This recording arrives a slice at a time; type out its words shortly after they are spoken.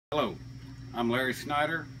Hello, I'm Larry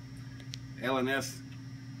Snyder, LNS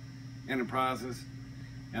Enterprises,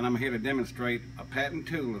 and I'm here to demonstrate a patent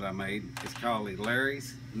tool that I made. It's called the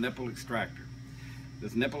Larry's nipple extractor.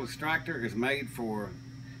 This nipple extractor is made for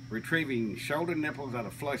retrieving shoulder nipples out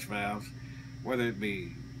of flush valves, whether it be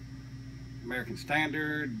American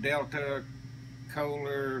Standard, Delta,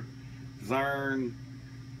 Kohler, Zern,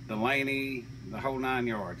 Delaney, the whole 9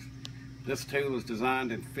 yards. This tool is designed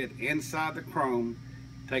to fit inside the chrome,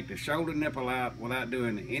 take the shoulder nipple out without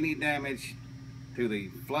doing any damage to the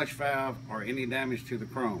flush valve or any damage to the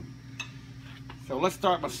chrome. So let's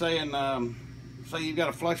start by saying, say you've got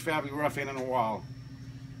a flush valve you rough in a wall.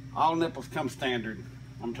 All nipples come standard.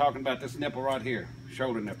 I'm talking about this nipple right here,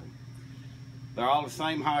 shoulder nipple. They're all the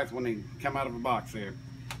same height when they come out of a box there.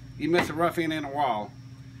 You miss a rough in a wall,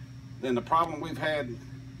 then the problem we've had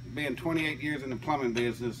being 28 years in the plumbing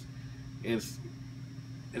business is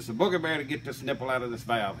it's a booger bear to get this nipple out of this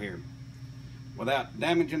valve here without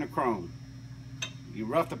damaging the chrome. You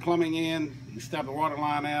rough the plumbing in, you stub the water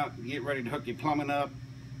line out, you get ready to hook your plumbing up.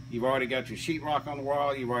 You've already got your sheetrock on the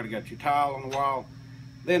wall, you've already got your tile on the wall.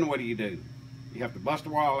 Then what do? You have to bust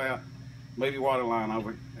the wall out, move your water line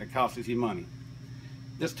over. It costs you money.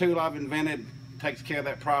 This tool I've invented takes care of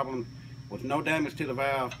that problem with no damage to the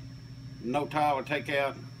valve, no tile to take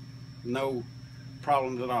out, no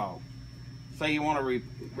problems at all. Say you want to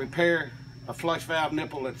repair a flush valve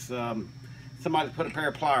nipple that's somebody's put a pair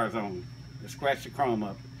of pliers on to scratch the chrome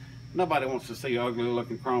up. Nobody wants to see ugly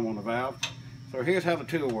looking chrome on the valve. So here's how the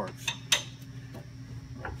tool works.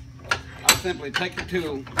 I simply take the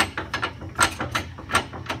tool.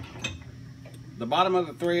 The bottom of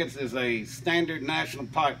the threads is a standard national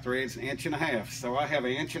pipe thread. It's 1.5 inches. So I have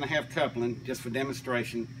an 1.5 inch coupling just for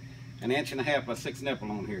demonstration. An 1.5 inch by 6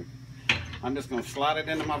 nipple on here. I'm just going to slide it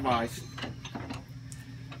into my vise.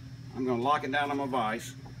 I'm going to lock it down on my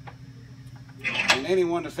vise. And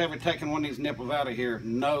anyone that's ever taken one of these nipples out of here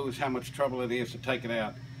knows how much trouble it is to take it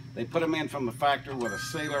out. They put them in from the factory with a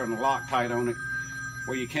sealer and a Loctite on it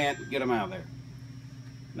where you can't get them out of there.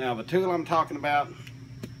 Now the tool I'm talking about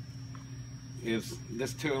is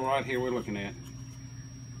this tool right here we're looking at.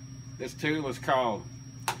 This tool is called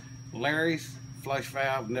Larry's Flush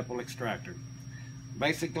Valve Nipple Extractor.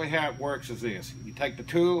 Basically how it works is this. You take the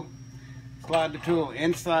tool, slide the tool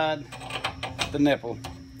inside the nipple,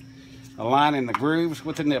 aligning the grooves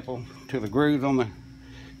with the nipple to the grooves on the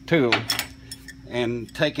tool,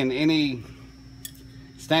 and taking any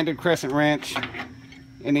standard crescent wrench,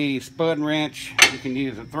 any spud wrench, you can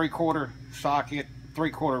use a 3/4 socket,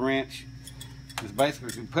 3/4 wrench. Just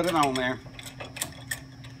basically put it on there,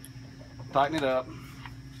 tighten it up.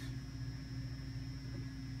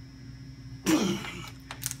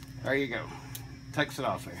 There you go. Takes it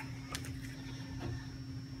off there.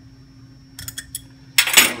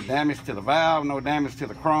 No damage to the valve, no damage to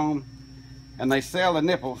the chrome. And they sell the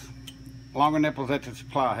nipples, longer nipples at the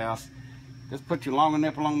supply house. Just put your longer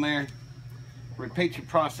nipple on there, repeat your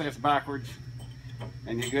process backwards,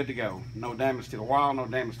 and you're good to go. No damage to the wall, no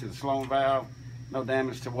damage to the Sloan valve, no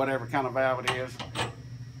damage to whatever kind of valve it is.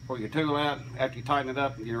 Pull your tool out after you tighten it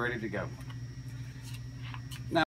up and you're ready to go.